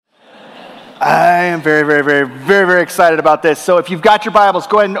I am very, very, very, very, very excited about this. So if you've got your Bibles,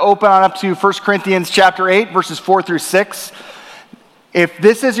 go ahead and open on up to 1 Corinthians chapter 8, verses 4 through 6. If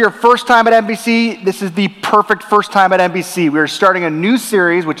this is your first time at NBC, this is the perfect first time at NBC. We are starting a new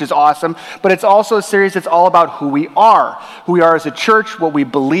series, which is awesome, but it's also a series that's all about who we are as a church, what we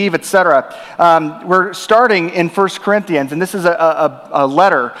believe, etc. We're starting in 1 Corinthians, and this is a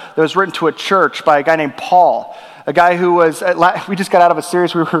letter that was written to a church by a guy named Paul. A guy who was, we just got out of a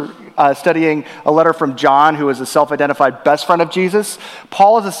series, we were studying a letter from John, who is a self-identified best friend of Jesus.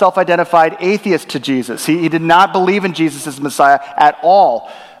 Paul is a self-identified atheist to Jesus. He did not believe in Jesus as Messiah at all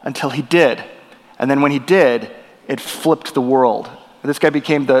until he did. And then when he did, it flipped the world. This guy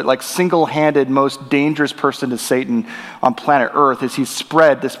became the single-handed most dangerous person to Satan on planet Earth as he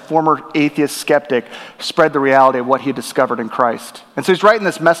spread, this former atheist skeptic, spread the reality of what he had discovered in Christ. And so he's writing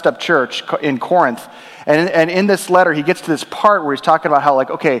this messed up church in Corinth. And in this letter, he gets to this part where he's talking about how,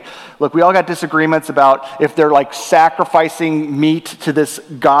 we all got disagreements about if they're sacrificing meat to this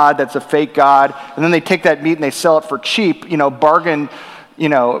God that's a fake God, and then they take that meat and they sell it for cheap, bargain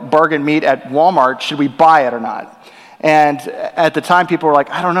meat at Walmart. Should we buy it or not? And at the time, people were like,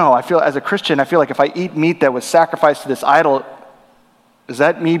 I don't know. As a Christian, I feel like if I eat meat that was sacrificed to this idol, is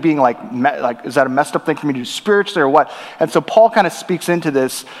that me being is that a messed up thing for me to do spiritually or what? And so Paul kind of speaks into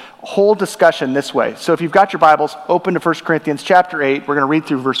this whole discussion this way. So if you've got your Bibles, open to 1 Corinthians chapter 8. We're going to read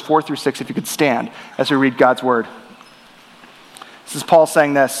through verse 4 through 6 if you could stand as we read God's word. This is Paul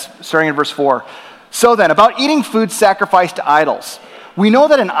saying this, starting in verse 4. So then, about eating food sacrificed to idols. We know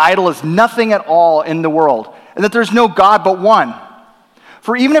that an idol is nothing at all in the world, and that there's no God but one.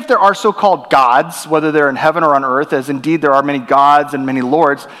 For even if there are so-called gods, whether they're in heaven or on earth, as indeed there are many gods and many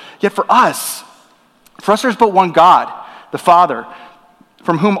lords, yet for us there's but one God, the Father,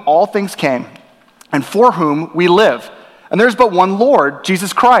 from whom all things came, and for whom we live. And there's but one Lord,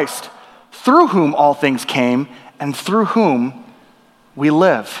 Jesus Christ, through whom all things came, and through whom we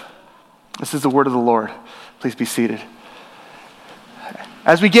live. This is the word of the Lord. Please be seated.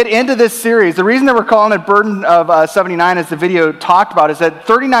 As we get into this series, the reason that we're calling it Burden of 79, as the video talked about, is that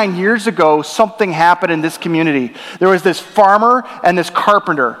 39 years ago, something happened in this community. There was this farmer and this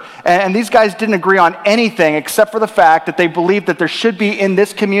carpenter, and these guys didn't agree on anything except for the fact that they believed that there should be in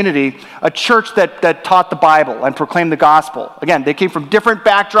this community a church that taught the Bible and proclaimed the gospel. Again, they came from different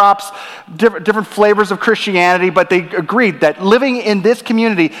backdrops, different flavors of Christianity, but they agreed that living in this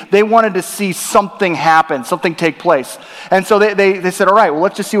community, they wanted to see something happen, something take place. And so they said, all right, well,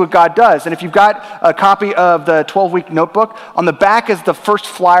 let's just see what God does. And if you've got a copy of the 12-week notebook, on the back is the first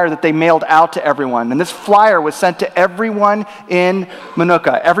flyer that they mailed out to everyone. And this flyer was sent to everyone in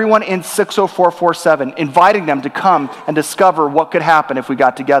Manuka, everyone in 60447, inviting them to come and discover what could happen if we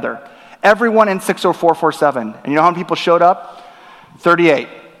got together. Everyone in 60447. And you know how many people showed up? 38.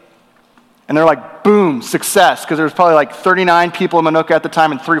 And they're like, boom, success, because there was probably 39 people in Manuka at the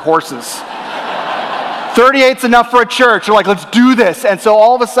time and 3 horses. 38's enough for a church. They're like, let's do this. And so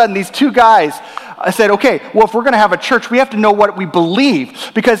all of a sudden, these 2 guys said, okay, well, if we're going to have a church, we have to know what we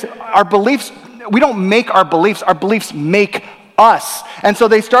believe. Because our beliefs, we don't make our beliefs make us. And so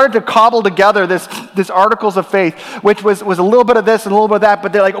they started to cobble together this articles of faith, which was a little bit of this and a little bit of that,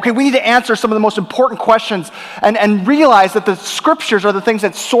 but they're like, okay, we need to answer some of the most important questions and realize that the scriptures are the things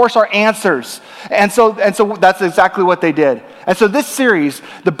that source our answers. And so that's exactly what they did. And so this series,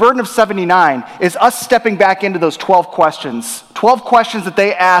 The Burden of 79, is us stepping back into those 12 questions. 12 questions that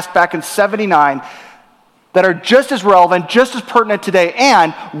they asked back in 79 that are just as relevant, just as pertinent today,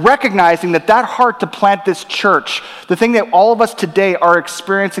 and recognizing that heart to plant this church, the thing that all of us today are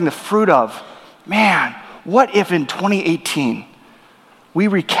experiencing the fruit of, man, what if in 2018 we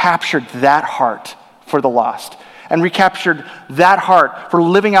recaptured that heart for the lost and recaptured that heart for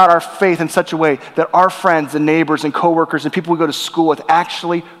living out our faith in such a way that our friends and neighbors and coworkers and people we go to school with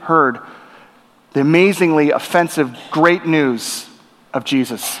actually heard the amazingly offensive, great news of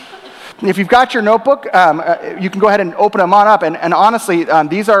Jesus. If you've got your notebook, you can go ahead and open them on up. And honestly,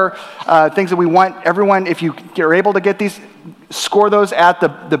 these are things that we want everyone, if you are able to get these, score those at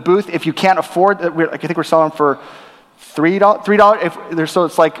the booth. If you can't afford, I think we're selling for $3.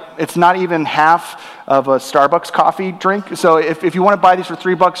 So it's not even half of a Starbucks coffee drink. So if you want to buy these for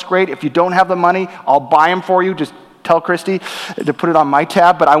 $3, great. If you don't have the money, I'll buy them for you. Just tell Christy to put it on my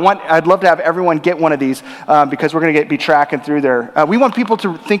tab, but I'd love to have everyone get one of these because we're going to be tracking through there. We want people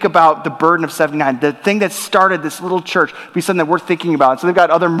to think about the burden of 79, the thing that started this little church, be something that we're thinking about. So they've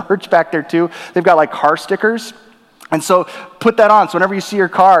got other merch back there too. They've got car stickers. And so put that on. So whenever you see your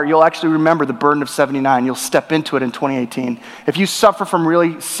car, you'll actually remember the burden of 79. You'll step into it in 2018. If you suffer from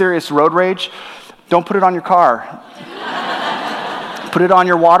really serious road rage, don't put it on your car. Put it on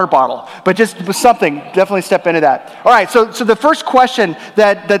your water bottle. But just something, definitely step into that. All right, so the first question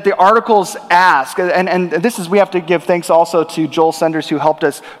that the articles ask, and this is, we have to give thanks also to Joel Senders who helped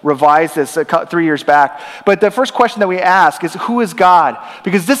us revise this 3 years back. But the first question that we ask is, who is God?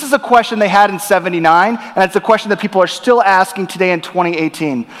 Because this is a question they had in 79, and it's a question that people are still asking today in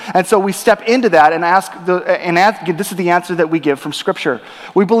 2018. And so we step into that and ask this is the answer that we give from Scripture.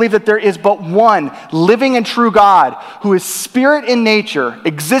 We believe that there is but one living and true God who is spirit in nature,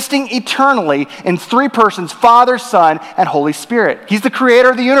 existing eternally in three persons, Father, Son, and Holy Spirit. He's the creator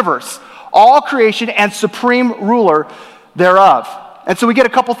of the universe, all creation, and supreme ruler thereof. And so we get a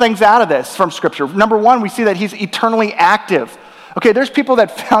couple things out of this from Scripture. Number one, we see that he's eternally active. Okay, there's people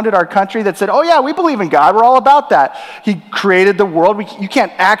that founded our country that said, oh yeah, we believe in God, we're all about that. He created the world. You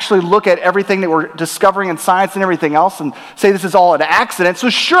can't actually look at everything that we're discovering in science and everything else and say this is all an accident. So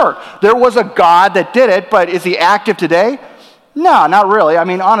sure, there was a God that did it, but is he active today? No, not really. I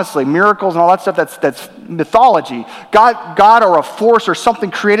mean, honestly, miracles and all that stuff, that's mythology. God or a force or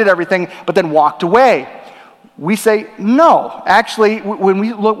something created everything, but then walked away. We say no. Actually, when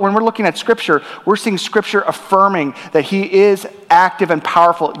we're looking at Scripture, we're seeing Scripture affirming that he is active and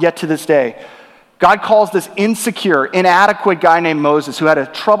powerful yet to this day. God calls this insecure, inadequate guy named Moses who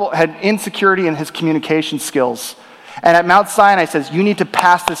had insecurity in his communication skills. And at Mount Sinai says, you need to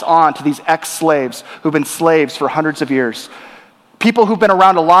pass this on to these ex-slaves who've been slaves for hundreds of years. People who've been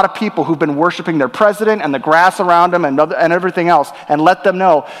around a lot of people who've been worshiping their president and the grass around them and everything else, and let them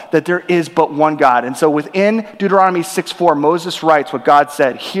know that there is but one God. And so within Deuteronomy 6:4, Moses writes what God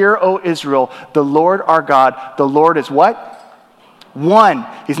said, "Hear, O Israel, the Lord our God, the Lord is" what? One.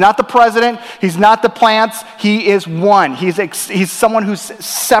 He's not the president. He's not the plants. He is one. He's someone who's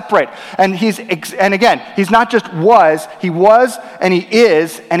separate. And again, he's not just was. He was, and he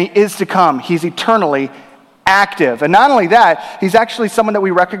is to come. He's eternally active. And not only that, he's actually someone that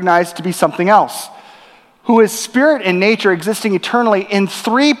we recognize to be something else, who is spirit in nature, existing eternally in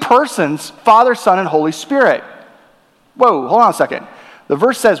three persons, Father, Son, and Holy Spirit. Whoa, hold on a second. The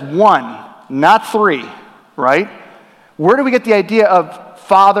verse says one, not three, right? Where do we get the idea of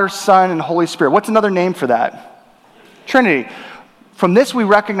Father, Son, and Holy Spirit? What's another name for that? Trinity. From this we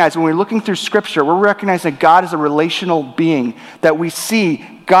recognize, when we're looking through Scripture, we're recognizing that God is a relational being, that we see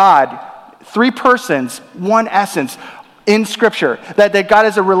God, three persons, one essence in Scripture, that God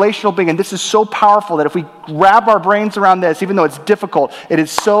is a relational being. And this is so powerful that if we wrap our brains around this, even though it's difficult, it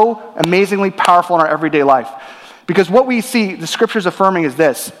is so amazingly powerful in our everyday life. Because what we see the Scriptures affirming is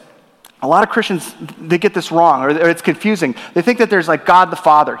this. A lot of Christians, they get this wrong, or it's confusing. They think that there's like God the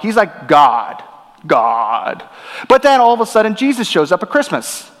Father. He's like God. But then all of a sudden Jesus shows up at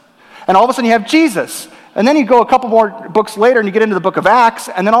Christmas. And all of a sudden you have Jesus. And then you go a couple more books later and you get into the book of Acts,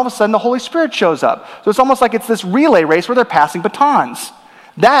 and then all of a sudden the Holy Spirit shows up. So it's almost like it's this relay race where they're passing batons.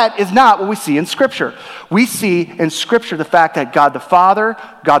 That is not what we see in Scripture. We see in Scripture the fact that God the Father,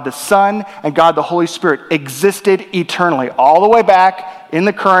 God the Son, and God the Holy Spirit existed eternally, all the way back in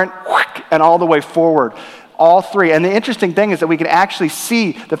the current, and all the way forward. All three. And the interesting thing is that we can actually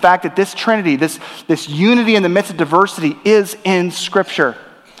see the fact that this Trinity, this unity in the midst of diversity is in Scripture.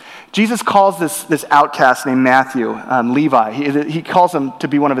 Jesus calls this outcast named Matthew, Levi. He calls him to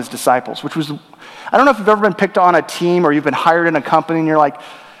be one of his disciples, which was, I don't know if you've ever been picked on a team or you've been hired in a company and you're like,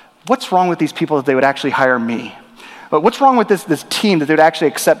 what's wrong with these people that they would actually hire me? But what's wrong with this team that they would actually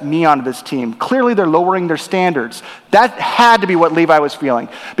accept me onto this team? Clearly they're lowering their standards. That had to be what Levi was feeling.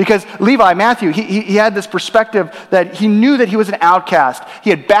 Because Matthew, he had this perspective that he knew that he was an outcast.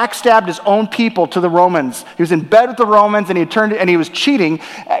 He had backstabbed his own people to the Romans. He was in bed with the Romans and he was cheating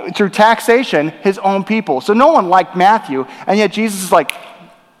through taxation his own people. So no one liked Matthew, and yet Jesus is like,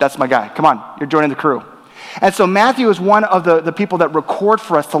 that's my guy. Come on, you're joining the crew. And so Matthew is one of the people that record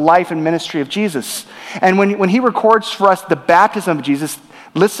for us the life and ministry of Jesus. And when he records for us the baptism of Jesus,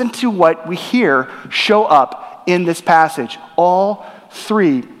 listen to what we hear show up in this passage. All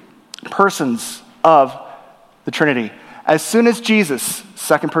three persons of the Trinity. As soon as Jesus,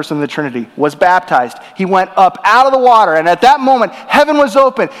 second person of the Trinity, was baptized, he went up out of the water. And at that moment, heaven was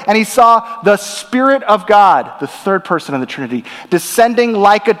open, and he saw the Spirit of God, the third person of the Trinity, descending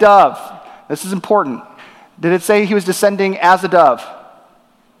like a dove. This is important. Did it say he was descending as a dove?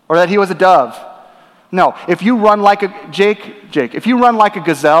 Or that he was a dove? No. If you run like if you run like a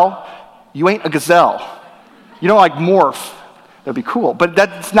gazelle, you ain't a gazelle. You don't like morph. That'd be cool. But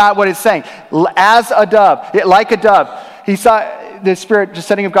that's not what it's saying. As a dove, like a dove. He saw the Spirit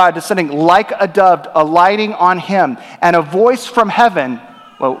descending of God, descending like a dove, alighting on him. And a voice from heaven,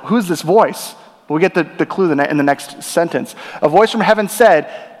 well, who's this voice? We'll get the clue in the next sentence. A voice from heaven said,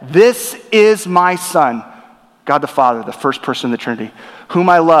 "This is my Son, God the Father, the first person in the Trinity, whom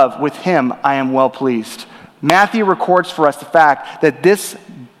I love, with him I am well pleased. Matthew records for us the fact that this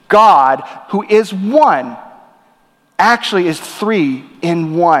God, who is one, actually is three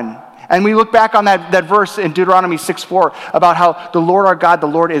in one. And we look back on that verse in Deuteronomy 6:4 about how the Lord our God, the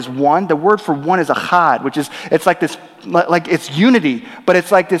Lord is one. The word for one is echad, which is, it's like this, like it's unity, but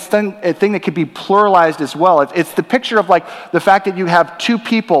it's like this thing that could be pluralized as well. It's the picture of like the fact that you have two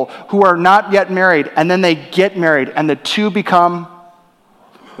people who are not yet married, and then they get married, and the two become,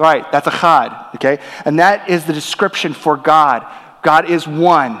 right, that's echad, okay? And that is the description for God. God is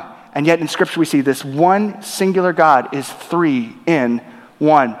one, and yet in Scripture we see this one singular God is three in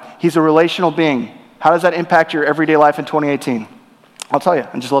one. He's a relational being. How does that impact your everyday life in 2018? I'll tell you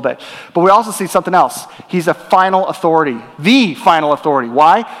in just a little bit. But we also see something else. He's a final authority, the final authority.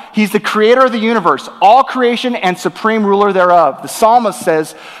 Why? He's the creator of the universe, all creation and supreme ruler thereof. The psalmist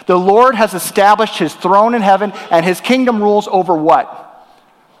says, the Lord has established his throne in heaven, and his kingdom rules over what?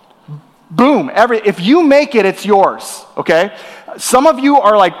 Boom. If you make it, it's yours, okay? Some of you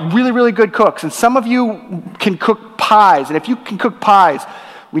are like really, really good cooks, and some of you can cook pies. And if you can cook pies,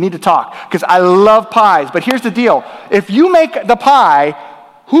 we need to talk, because I love pies. But here's the deal. If you make the pie,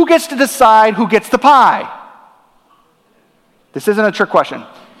 who gets to decide who gets the pie? This isn't a trick question.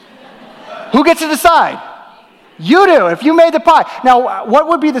 Who gets to decide? You do, if you made the pie. Now, what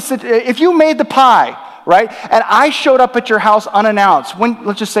would be if you made the pie, right? And I showed up at your house unannounced.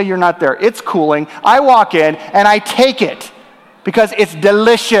 Let's just say you're not there. It's cooling. I walk in and I take it because it's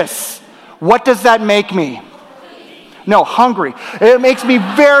delicious. What does that make me? No, hungry. It makes me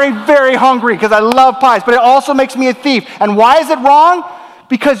very, very hungry because I love pies, but it also makes me a thief. And why is it wrong?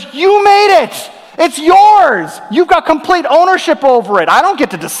 Because you made it. It's yours. You've got complete ownership over it. I don't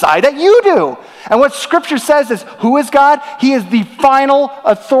get to decide that. You do. And what Scripture says is, who is God? He is the final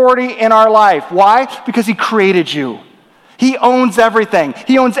authority in our life. Why? Because he created you. He owns everything.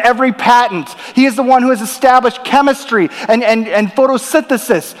 He owns every patent. He is the one who has established chemistry and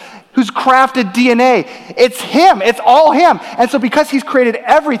photosynthesis, who's crafted DNA. It's him. It's all him. And so because he's created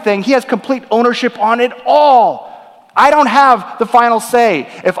everything, he has complete ownership on it all. I don't have the final say.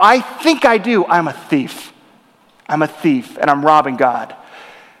 If I think I do, I'm a thief. I'm a thief, and I'm robbing God.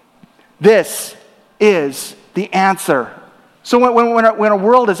 This is the answer. So when a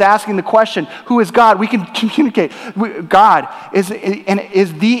world is asking the question, who is God, we can communicate. God is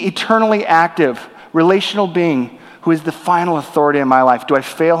the eternally active, relational being who is the final authority in my life. Do I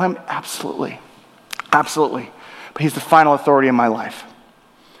fail him? Absolutely. Absolutely. But he's the final authority in my life.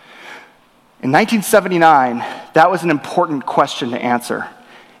 In 1979, that was an important question to answer.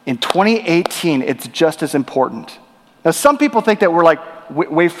 In 2018, it's just as important. Now, some people think that we're like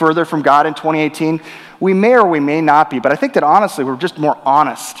way further from God in 2018. We may or we may not be, but I think that honestly, we're just more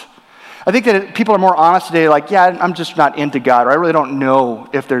honest. I think that people are more honest today, like, yeah, I'm just not into God, or I really don't know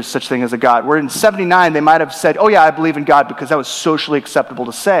if there's such thing as a God. Where in 79, they might have said, oh yeah, I believe in God, because that was socially acceptable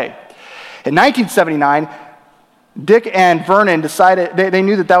to say. In 1979, Dick and Vernon decided, they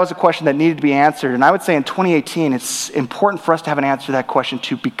knew that was a question that needed to be answered. And I would say in 2018, it's important for us to have an answer to that question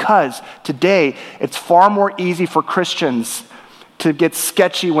too, because today, it's far more easy for Christians to get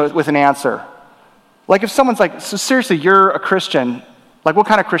sketchy with an answer. Like if someone's like, so seriously, you're a Christian, like what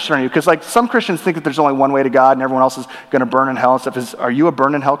kind of Christian are you? Because like some Christians think that there's only one way to God and everyone else is going to burn in hell and stuff. Are you a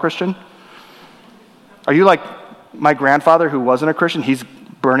burn in hell Christian? Are you like my grandfather who wasn't a Christian? He's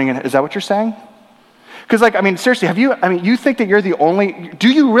burning in, is that what you're saying? Because like, I mean, seriously, you think that you're the only,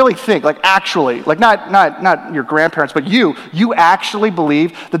 do you really think, like actually, like not your grandparents, but you actually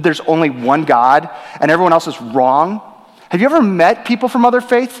believe that there's only one God and everyone else is wrong? Have you ever met people from other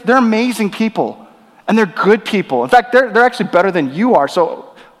faiths? They're amazing people. And they're good people. In fact, they're actually better than you are.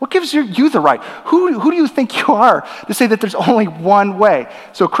 So what gives you the right? Who do you think you are to say that there's only one way?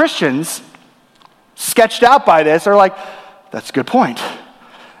 So Christians, sketched out by this, are like, that's a good point.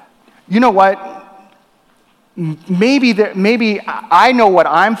 You know what? Maybe I know what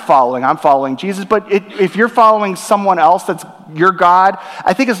I'm following. I'm following Jesus. But if you're following someone else that's your God,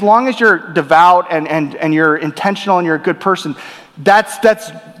 I think as long as you're devout and you're intentional and you're a good person, that's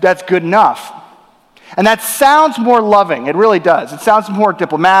good enough. And that sounds more loving. It really does. It sounds more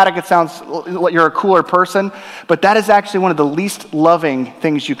diplomatic. It sounds like you're a cooler person. But that is actually one of the least loving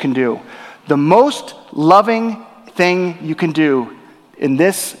things you can do. The most loving thing you can do in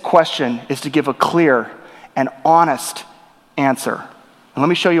this question is to give a clear and honest answer. And let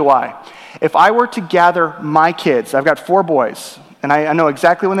me show you why. If I were to gather my kids, I've got 4 boys, and I know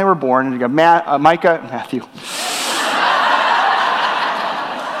exactly when they were born, and you got Micah, Matthew.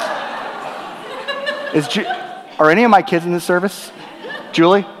 Are any of my kids in this service?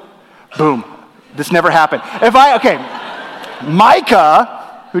 Julie? Boom. This never happened.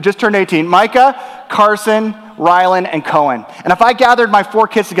 Micah, who just turned 18, Micah, Carson, Rylan, and Cohen. And if I gathered my 4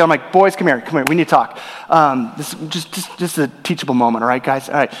 kids together, I'm like, boys, come here, we need to talk. This is just a teachable moment, all right, guys?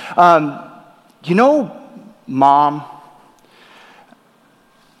 All right. Mom,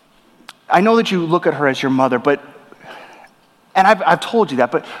 I know that you look at her as your mother, and I've told you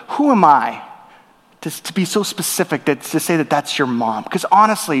that, but who am I to be so specific to say that that's your mom? Because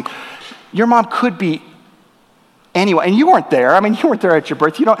honestly, your mom could be anyone, and you weren't there. I mean, you weren't there at your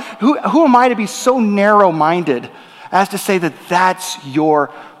birth. Who am I to be so narrow-minded as to say that that's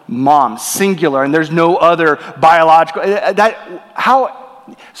your mom, singular, and there's no other biological,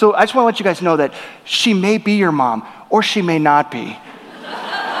 so I just want to let you guys know that she may be your mom, or she may not be.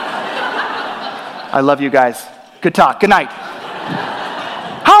 I love you guys. Good talk. Good night.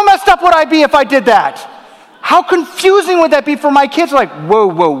 How messed up would I be if I did that? How confusing would that be for my kids? Like, whoa,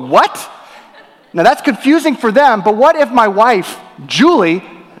 what? Now that's confusing for them, but what if my wife, Julie,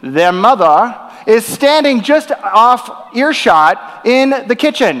 their mother, is standing just off earshot in the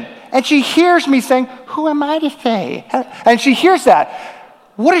kitchen, and she hears me saying, who am I to say? And she hears that.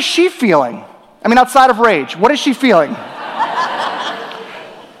 What is she feeling? I mean, outside of rage, what is she feeling?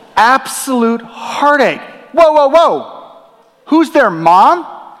 Absolute heartache. Whoa. Who's their mom?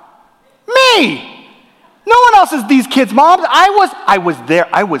 Me. No one else is these kids' moms. I was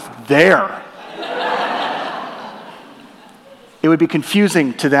there. It would be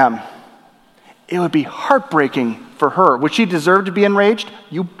confusing to them. It would be heartbreaking for her. Would she deserve to be enraged?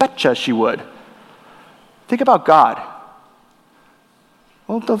 You betcha she would. Think about God.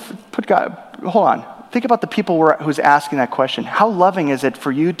 Well, hold on. Think about the people who's asking that question. How loving is it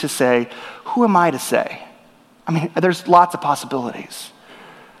for you to say, who am I to say? I mean, there's lots of possibilities.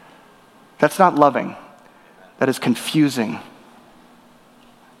 That's not loving. That is confusing.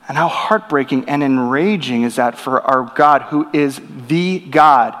 And how heartbreaking and enraging is that for our God, who is the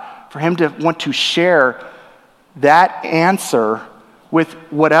God, for him to want to share that answer with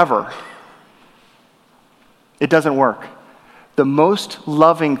whatever. It doesn't work. The most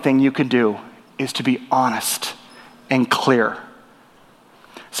loving thing you can do is to be honest and clear.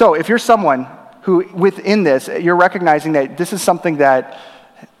 So if you're someone who, within this, you're recognizing that this is something that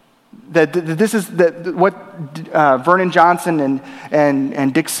this is what Vernon Johnson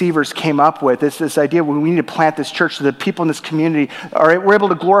and Dick Seavers came up with, this idea where we need to plant this church so that people in this community we're able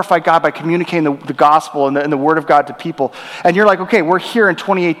to glorify God by communicating the gospel and the word of God to people. And you're like, okay, we're here in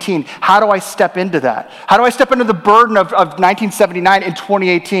 2018. How do I step into that? How do I step into the burden of 1979 in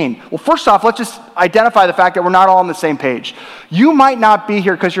 2018? Well, first off, let's just identify the fact that we're not all on the same page. You might not be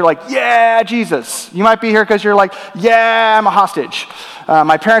here because you're like, yeah, Jesus. You might be here because you're like, yeah, I'm a hostage.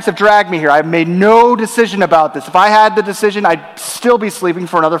 My parents have dragged me here. I've made no decision about this. If I had the decision, I'd still be sleeping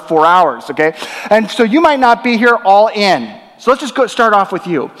for another 4 hours, okay? And so you might not be here all in. So let's just start off with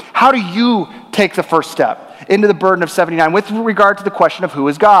you. How do you take the first step into the burden of 79 with regard to the question of who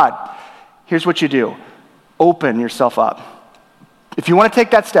is God? Here's what you do. Open yourself up. If you want to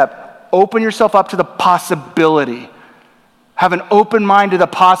take that step, open yourself up to the possibility. Have an open mind to the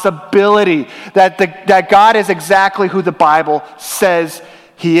possibility that God is exactly who the Bible says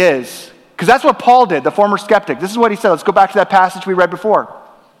he is. Because that's what Paul did, the former skeptic. This is what he said. Let's go back to that passage we read before.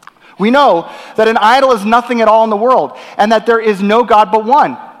 We know that an idol is nothing at all in the world, and that there is no God but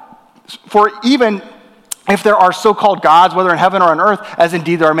one. For even if there are so-called gods, whether in heaven or on earth, as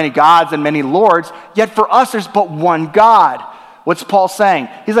indeed there are many gods and many lords, yet for us there's but one God. What's Paul saying?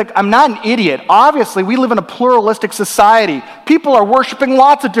 He's like, I'm not an idiot. Obviously, we live in a pluralistic society. People are worshiping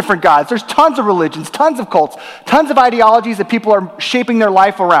lots of different gods. There's tons of religions, tons of cults, tons of ideologies that people are shaping their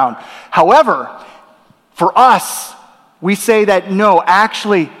life around. However, for us, we say that no,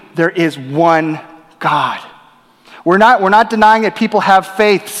 actually, there is one God. We're not denying that people have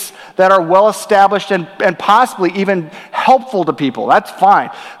faiths that are well established and possibly even helpful to people. That's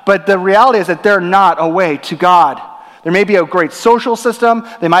fine. But the reality is that they're not a way to God. There may be a great social system.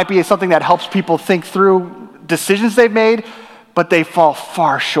 There might be something that helps people think through decisions they've made, but they fall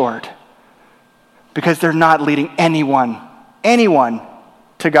far short because they're not leading anyone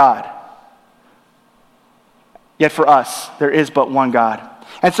to God. Yet for us, there is but one God.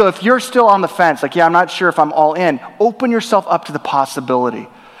 And so if you're still on the fence, like, yeah, I'm not sure if I'm all in, open yourself up to the possibility.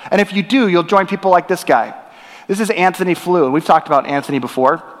 And if you do, you'll join people like this guy. This is Anthony Flew. We've talked about Anthony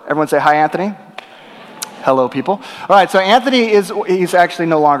before. Everyone say hi, Anthony. Hello, people. All right, so Anthony he's actually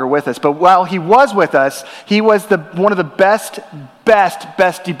no longer with us, but while he was with us, he was one of the best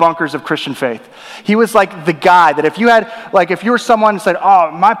debunkers of Christian faith. He was like the guy that if you were someone who said,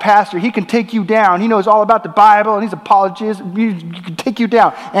 oh, my pastor, he can take you down. He knows all about the Bible, and he's apologist. He can take you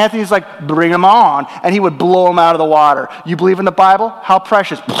down. Anthony's like, bring him on, and he would blow him out of the water. You believe in the Bible? How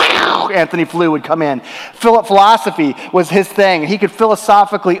precious. Anthony Flew would come in. Philosophy was his thing. He could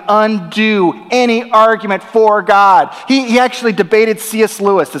philosophically undo any argument for God. He actually debated C.S.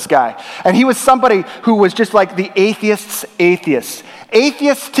 Lewis, this guy. And he was somebody who was just like the atheist's atheist.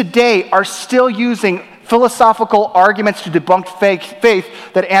 Atheists today are still using philosophical arguments to debunk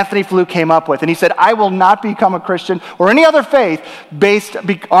faith that Anthony Flew came up with. And he said, I will not become a Christian or any other faith based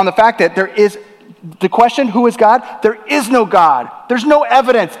on the fact that there is the question, who is God? There is no God. There's no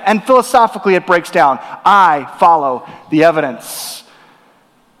evidence. And philosophically, it breaks down. I follow the evidence.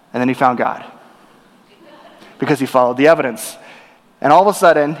 And then he found God because he followed the evidence. And all of a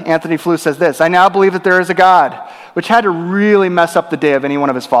sudden, Anthony Flew says this, I now believe that there is a God, which had to really mess up the day of any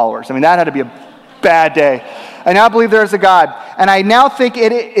one of his followers. I mean, that had to be a bad day. I now believe there is a God. And I now think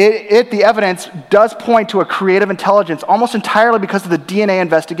the evidence does point to a creative intelligence almost entirely because of the DNA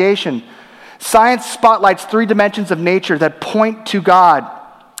investigation. Science spotlights 3 dimensions of nature that point to God.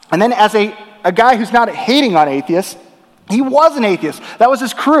 And then as a guy who's not hating on atheists, he was an atheist. That was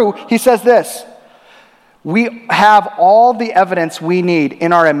his crew. He says this, we have all the evidence we need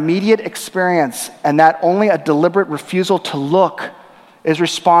in our immediate experience, and that only a deliberate refusal to look is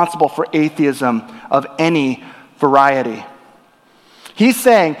responsible for atheism of any variety. He's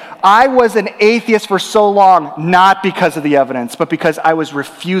saying, I was an atheist for so long, not because of the evidence, but because I was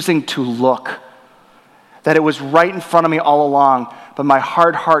refusing to look. That it was right in front of me all along, but my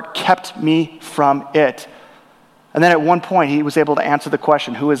hard heart kept me from it. And then at one point, he was able to answer the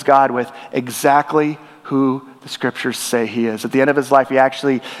question, who is God, with exactly who the scriptures say he is. At the end of his life, he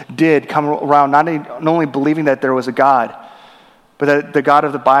actually did come around not only believing that there was a God, but that the God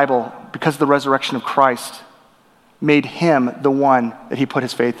of the Bible, because of the resurrection of Christ, made him the one that he put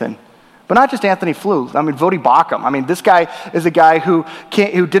his faith in. But not just Anthony Flew. I mean, Voddie Baucham. I mean, this guy is a guy who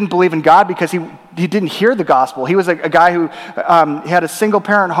didn't believe in God because he didn't hear the gospel. He was a guy who had a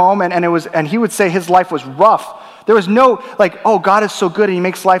single-parent home, and he would say his life was rough. There was no, oh, God is so good and he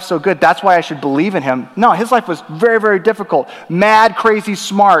makes life so good, that's why I should believe in him. No, his life was very, very difficult. Mad, crazy,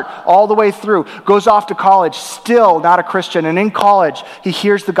 smart, all the way through. Goes off to college, still not a Christian. And in college, he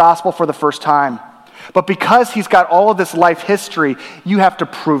hears the gospel for the first time. But because he's got all of this life history, you have to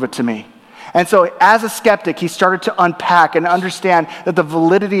prove it to me. And so as a skeptic, he started to unpack and understand that the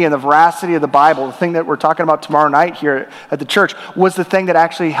validity and the veracity of the Bible, the thing that we're talking about tomorrow night here at the church, was the thing that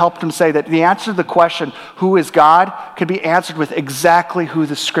actually helped him say that the answer to the question, who is God, could be answered with exactly who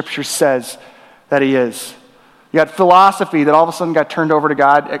the scripture says that he is. You got philosophy that all of a sudden got turned over to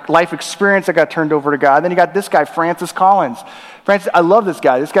God, life experience that got turned over to God. Then you got this guy, Francis Collins. I love this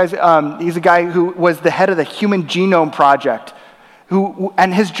guy. This guy's he's a guy who was the head of the Human Genome Project,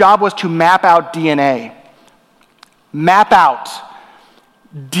 and his job was to map out DNA. Map out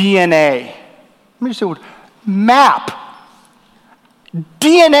DNA. Let me just say what map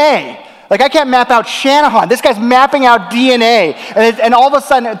DNA. I can't map out Shanahan. This guy's mapping out DNA. And all of a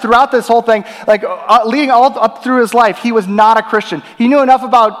sudden, throughout this whole thing, leading all up through his life, he was not a Christian. He knew enough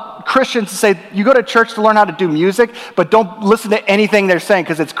about Christians to say, you go to church to learn how to do music, but don't listen to anything they're saying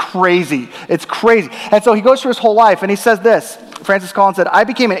because it's crazy. It's crazy. And so he goes through his whole life, and he says this. Francis Collins said, I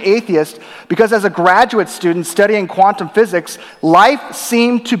became an atheist because as a graduate student studying quantum physics, life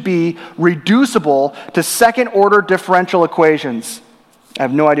seemed to be reducible to second-order differential equations. I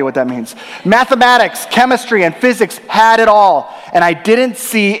have no idea what that means. Mathematics, chemistry, and physics had it all, and I didn't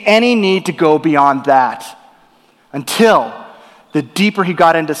see any need to go beyond that. Until the deeper he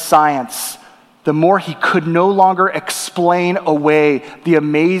got into science, the more he could no longer explain away the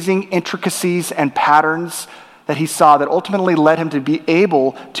amazing intricacies and patterns that he saw that ultimately led him to be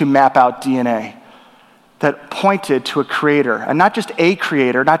able to map out DNA that pointed to a creator, and not just a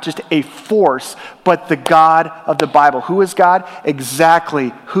creator, not just a force, but the God of the Bible. Who is God?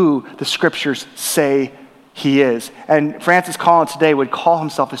 Exactly who the scriptures say he is. And Francis Collins today would call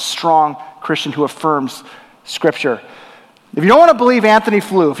himself a strong Christian who affirms scripture. If you don't want to believe Anthony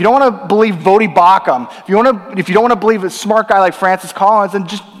Flew, if you don't want to believe Voddie Baucham, if you don't want to believe a smart guy like Francis Collins, then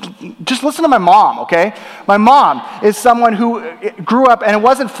just listen to my mom, okay? My mom is someone who grew up, and it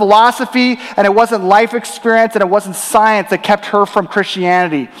wasn't philosophy, and it wasn't life experience, and it wasn't science that kept her from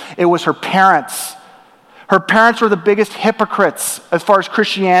Christianity. It was her parents. Her parents were the biggest hypocrites as far as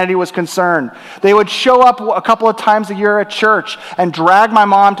Christianity was concerned. They would show up a couple of times a year at church and drag my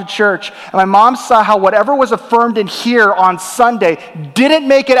mom to church. And my mom saw how whatever was affirmed in here on Sunday didn't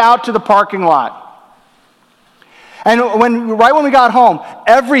make it out to the parking lot. And right when we got home,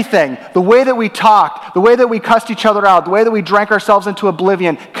 everything, the way that we talked, the way that we cussed each other out, the way that we drank ourselves into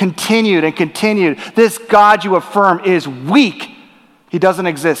oblivion continued and continued. This God you affirm is weak. He doesn't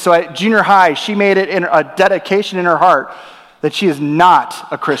exist. So at junior high, she made it in a dedication in her heart that she is not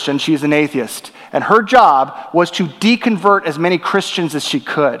a Christian, she's an atheist. And her job was to deconvert as many Christians as she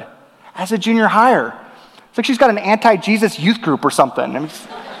could as a junior higher. It's like she's got an anti-Jesus youth group or something. And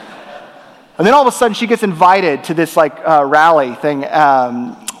then all of a sudden she gets invited to this rally thing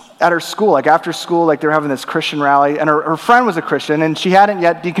at her school, after school, they were having this Christian rally, and her friend was a Christian, and she hadn't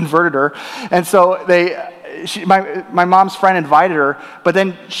yet deconverted her. And so my mom's friend invited her, but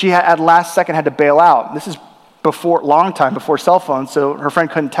then she at last second had to bail out. This is long time before cell phones, so her friend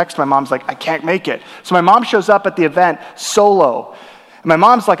couldn't text my mom's I can't make it. So my mom shows up at the event solo. And my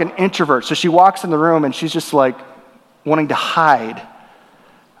mom's an introvert, so she walks in the room and she's just wanting to hide.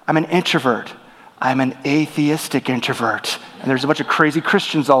 I'm an introvert. I'm an atheistic introvert. And there's a bunch of crazy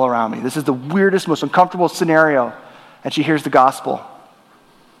Christians all around me. This is the weirdest, most uncomfortable scenario. And she hears the gospel.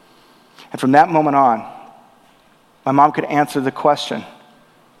 And from that moment on, my mom could answer the question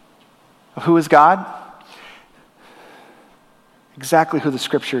of who is God? Exactly who the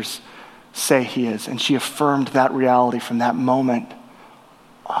scriptures say he is. And she affirmed that reality from that moment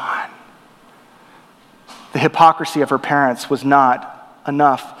on. The hypocrisy of her parents was not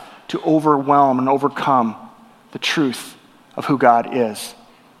enough to overwhelm and overcome the truth of who God is.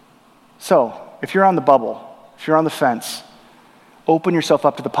 So, if you're on the bubble, if you're on the fence, open yourself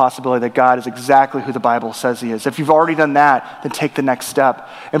up to the possibility that God is exactly who the Bible says he is. If you've already done that, then take the next step.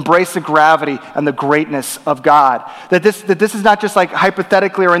 Embrace the gravity and the greatness of God. That this is not just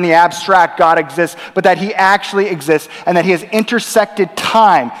hypothetically or in the abstract God exists, but that he actually exists and that he has intersected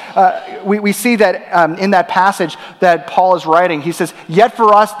time. We see that in that passage that Paul is writing. He says, yet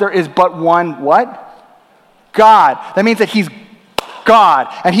for us there is but one, what? God. That means that he's God,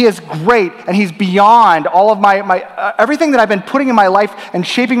 and he is great, and he's beyond all of my everything that I've been putting in my life and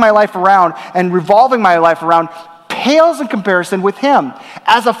shaping my life around and revolving my life around pales in comparison with him.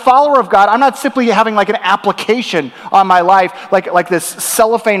 As a follower of God, I'm not simply having an application on my life, like this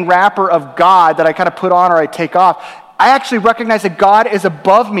cellophane wrapper of God that I kind of put on or I take off. I actually recognize that God is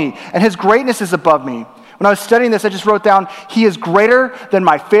above me, and his greatness is above me. When I was studying this, I just wrote down, he is greater than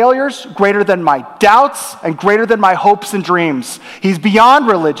my failures, greater than my doubts, and greater than my hopes and dreams. He's beyond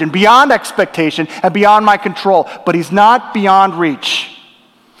religion, beyond expectation, and beyond my control. But he's not beyond reach.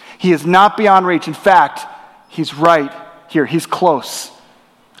 He is not beyond reach. In fact, he's right here. He's close.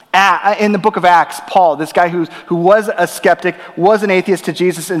 In the book of Acts, Paul, this guy who was a skeptic, was an atheist to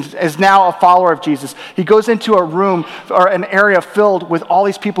Jesus, and is now a follower of Jesus. He goes into a room or an area filled with all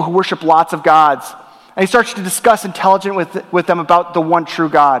these people who worship lots of gods. And he starts to discuss intelligently with them about the one true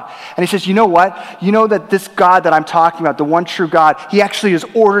God. And he says, you know what? You know that this God that I'm talking about, the one true God, he actually has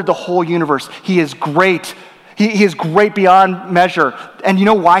ordered the whole universe. He is great. He is great beyond measure. And you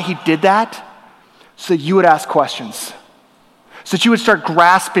know why he did that? So that you would ask questions. So that you would start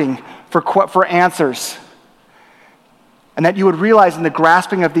grasping for answers. And that you would realize in the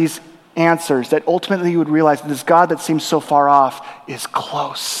grasping of these answers that ultimately you would realize that this God that seems so far off is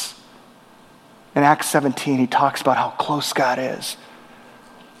close. In Acts 17, he talks about how close God is.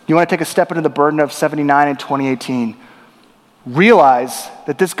 You want to take a step into the burden of 79 in 2018. Realize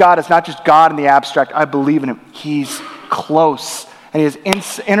that this God is not just God in the abstract. I believe in him. He's close. And he has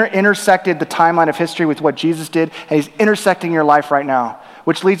intersected the timeline of history with what Jesus did, and he's intersecting your life right now,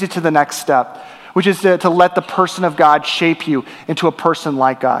 which leads you to the next step, which is to let the person of God shape you into a person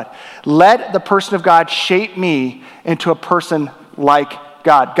like God. Let the person of God shape me into a person like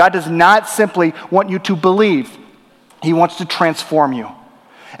God. God does not simply want you to believe. He wants to transform you.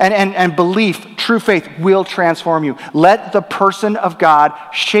 And belief, true faith, will transform you. Let the person of God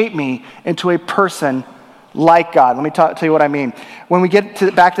shape me into a person like God. Let me tell you what I mean. When we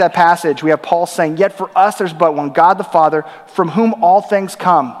get back to that passage, we have Paul saying, yet for us there's but one God the Father, from whom all things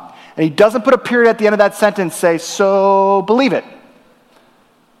come. And he doesn't put a period at the end of that sentence, say, so believe it.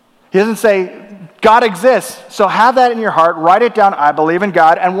 He doesn't say, God exists, so have that in your heart, write it down, I believe in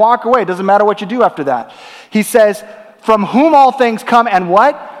God, and walk away. It doesn't matter what you do after that. He says, from whom all things come, and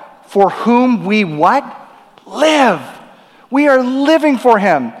what? For whom we what? Live. We are living for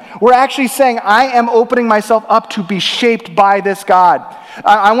him. We're actually saying, I am opening myself up to be shaped by this God.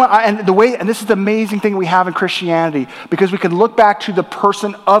 And this is the amazing thing we have in Christianity, because we can look back to the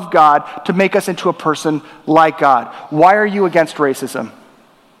person of God to make us into a person like God. Why are you against racism?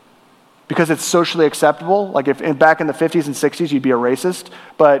 Because it's socially acceptable? Like back in the 50s and 60s, you'd be a racist,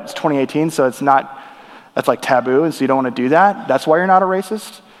 but it's 2018, so that's like taboo, and so you don't want to do that? That's why you're not a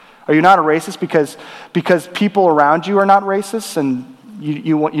racist? Are you not a racist because people around you are not racist, and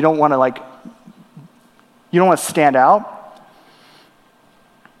you don't want to stand out?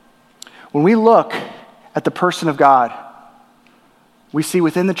 When we look at the person of God, we see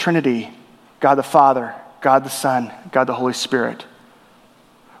within the Trinity, God the Father, God the Son, God the Holy Spirit.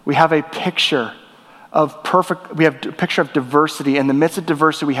 We have a picture of diversity. In the midst of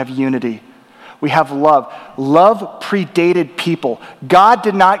diversity, we have unity. We have love. Love predated people. God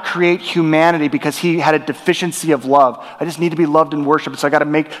did not create humanity because he had a deficiency of love. I just need to be loved and worshiped, so I got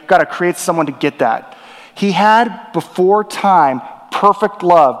to create someone to get that. He had, before time, perfect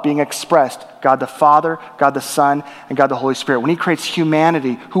love being expressed. God the Father, God the Son, and God the Holy Spirit. When he creates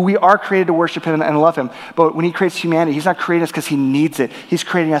humanity, who we are created to worship him and love him, but when he creates humanity, he's not creating us because he needs it. He's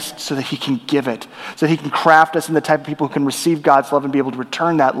creating us so that he can give it, so that he can craft us in the type of people who can receive God's love and be able to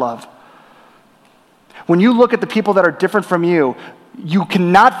return that love. When you look at the people that are different from you, you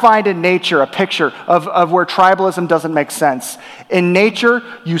cannot find in nature a picture of where tribalism doesn't make sense. In nature,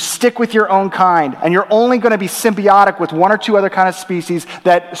 you stick with your own kind, and you're only going to be symbiotic with one or two other kind of species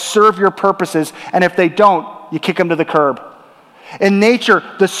that serve your purposes, and if they don't, you kick them to the curb. In nature,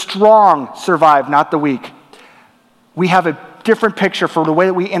 the strong survive, not the weak. We have a different picture for the way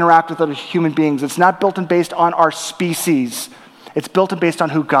that we interact with other human beings. It's not built and based on our species. It's built and based on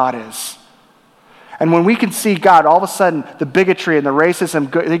who God is. And when we can see God, all of a sudden, the bigotry and the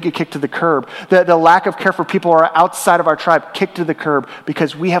racism, they get kicked to the curb. The lack of care for people who are outside of our tribe, kicked to the curb,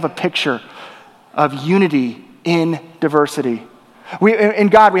 because we have a picture of unity in diversity. In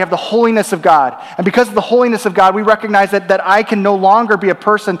God, we have the holiness of God. And because of the holiness of God, we recognize that I can no longer be a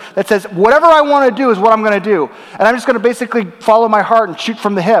person that says, whatever I want to do is what I'm going to do. And I'm just going to basically follow my heart and shoot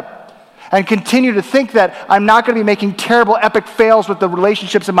from the hip. And continue to think that I'm not going to be making terrible, epic fails with the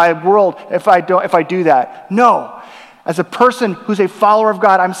relationships in my world if I do that. No. As a person who's a follower of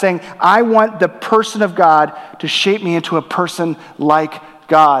God, I'm saying I want the person of God to shape me into a person like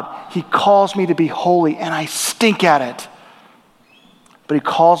God. He calls me to be holy, and I stink at it. But he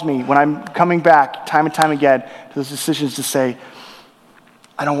calls me when I'm coming back time and time again to those decisions to say,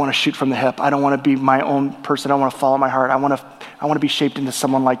 I don't want to shoot from the hip. I don't want to be my own person. I don't want to follow my heart. I want to be shaped into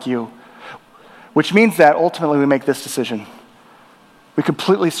someone like you. Which means that ultimately we make this decision. We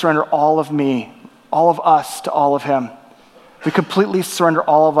completely surrender all of me, all of us to all of him. We completely surrender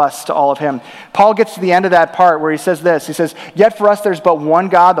all of us to all of him. Paul gets to the end of that part where he says this. He says, yet for us there's but one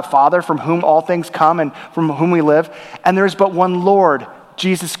God, the Father, from whom all things come and from whom we live. And there's but one Lord,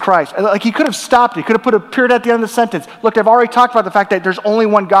 Jesus Christ. Like he could have stopped it. He could have put a period at the end of the sentence. Look, I've already talked about the fact that there's only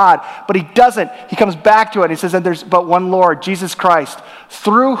one God, but he doesn't. He comes back to it and he says that there's but one Lord, Jesus Christ,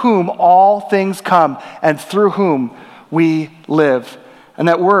 through whom all things come and through whom we live. And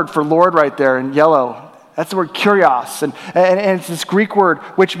that word for Lord right there in yellow, that's the word kurios. And it's this Greek word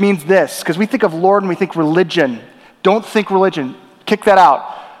which means this, because we think of Lord and we think religion. Don't think religion. Kick that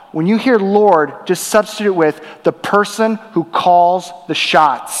out. When you hear Lord, just substitute with the person who calls the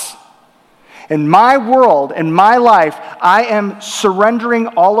shots. In my world, in my life, I am surrendering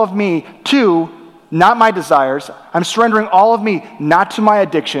all of me to not my desires. I'm surrendering all of me not to my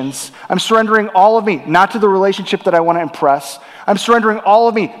addictions. I'm surrendering all of me not to the relationship that I want to impress. I'm surrendering all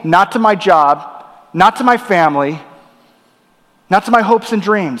of me not to my job, not to my family, not to my hopes and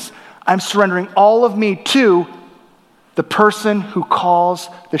dreams. I'm surrendering all of me to the person who calls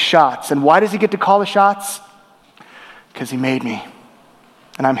the shots. And why does he get to call the shots? Because he made me,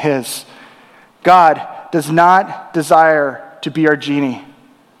 and I'm his. God does not desire to be our genie.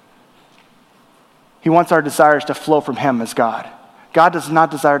 He wants our desires to flow from him as God. God does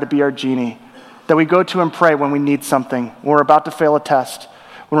not desire to be our genie, that we go to and pray when we need something, when we're about to fail a test,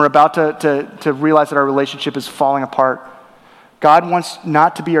 when we're about to realize that our relationship is falling apart. God wants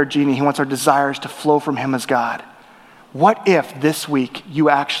not to be our genie. He wants our desires to flow from him as God. What if this week you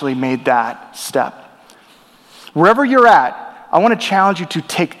actually made that step? Wherever you're at, I want to challenge you to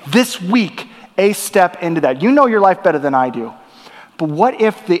take this week a step into that. You know your life better than I do. But what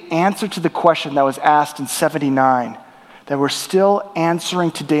if the answer to the question that was asked in 79, that we're still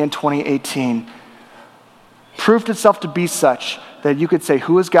answering today in 2018, proved itself to be such that you could say,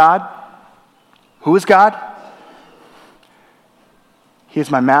 who is God? Who is God? He is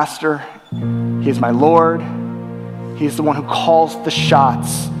my master. He is my Lord. He's the one who calls the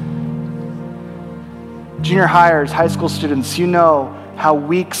shots. Junior hires, high school students, you know how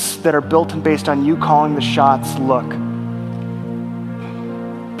weeks that are built and based on you calling the shots look.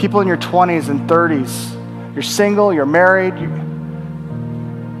 People in your 20s and 30s, you're single, you're married,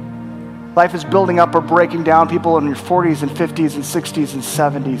 life is building up or breaking down. People in your 40s and 50s and 60s and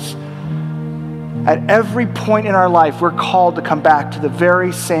 70s. At every point in our life, we're called to come back to the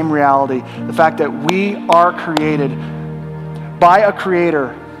very same reality, the fact that we are created by a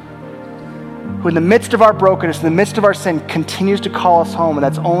creator who in the midst of our brokenness, in the midst of our sin, continues to call us home, and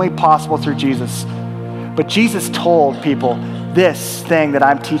that's only possible through Jesus. But Jesus told people, this thing that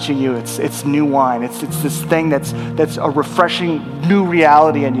I'm teaching you, it's new wine. It's this thing that's a refreshing new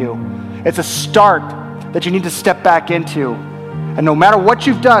reality in you. It's a start that you need to step back into. And no matter what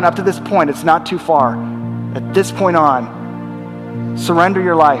you've done up to this point, it's not too far. At this point on, surrender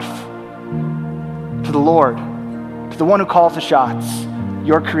your life to the Lord, to the one who calls the shots,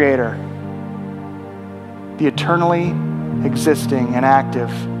 your creator, the eternally existing and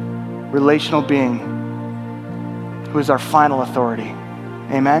active relational being who is our final authority.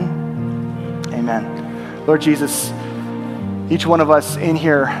 Amen? Amen. Lord Jesus, each one of us in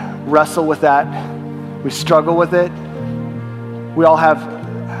here wrestle with that. We struggle with it. We all have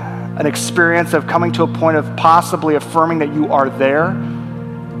an experience of coming to a point of possibly affirming that you are there.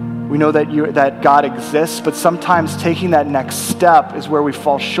 We know that God exists, but sometimes taking that next step is where we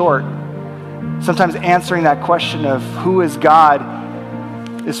fall short. Sometimes answering that question of who is God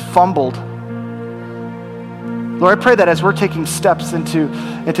is fumbled. Lord, I pray that as we're taking steps into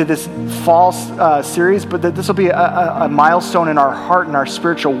this fall series, but that this will be a milestone in our heart and our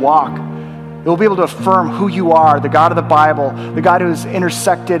spiritual walk. That we'll be able to affirm who you are, the God of the Bible, the God who has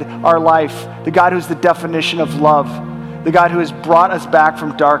intersected our life, the God who's the definition of love, the God who has brought us back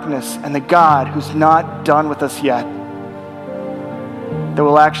from darkness, and the God who's not done with us yet. That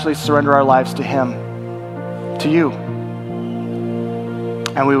we'll actually surrender our lives to him, to you.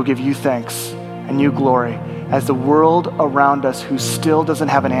 And we will give you thanks and you glory as the world around us who still doesn't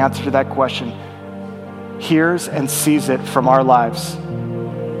have an answer to that question hears and sees it from our lives.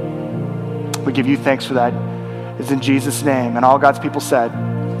 We give you thanks for that. It's in Jesus' name. And all God's people said,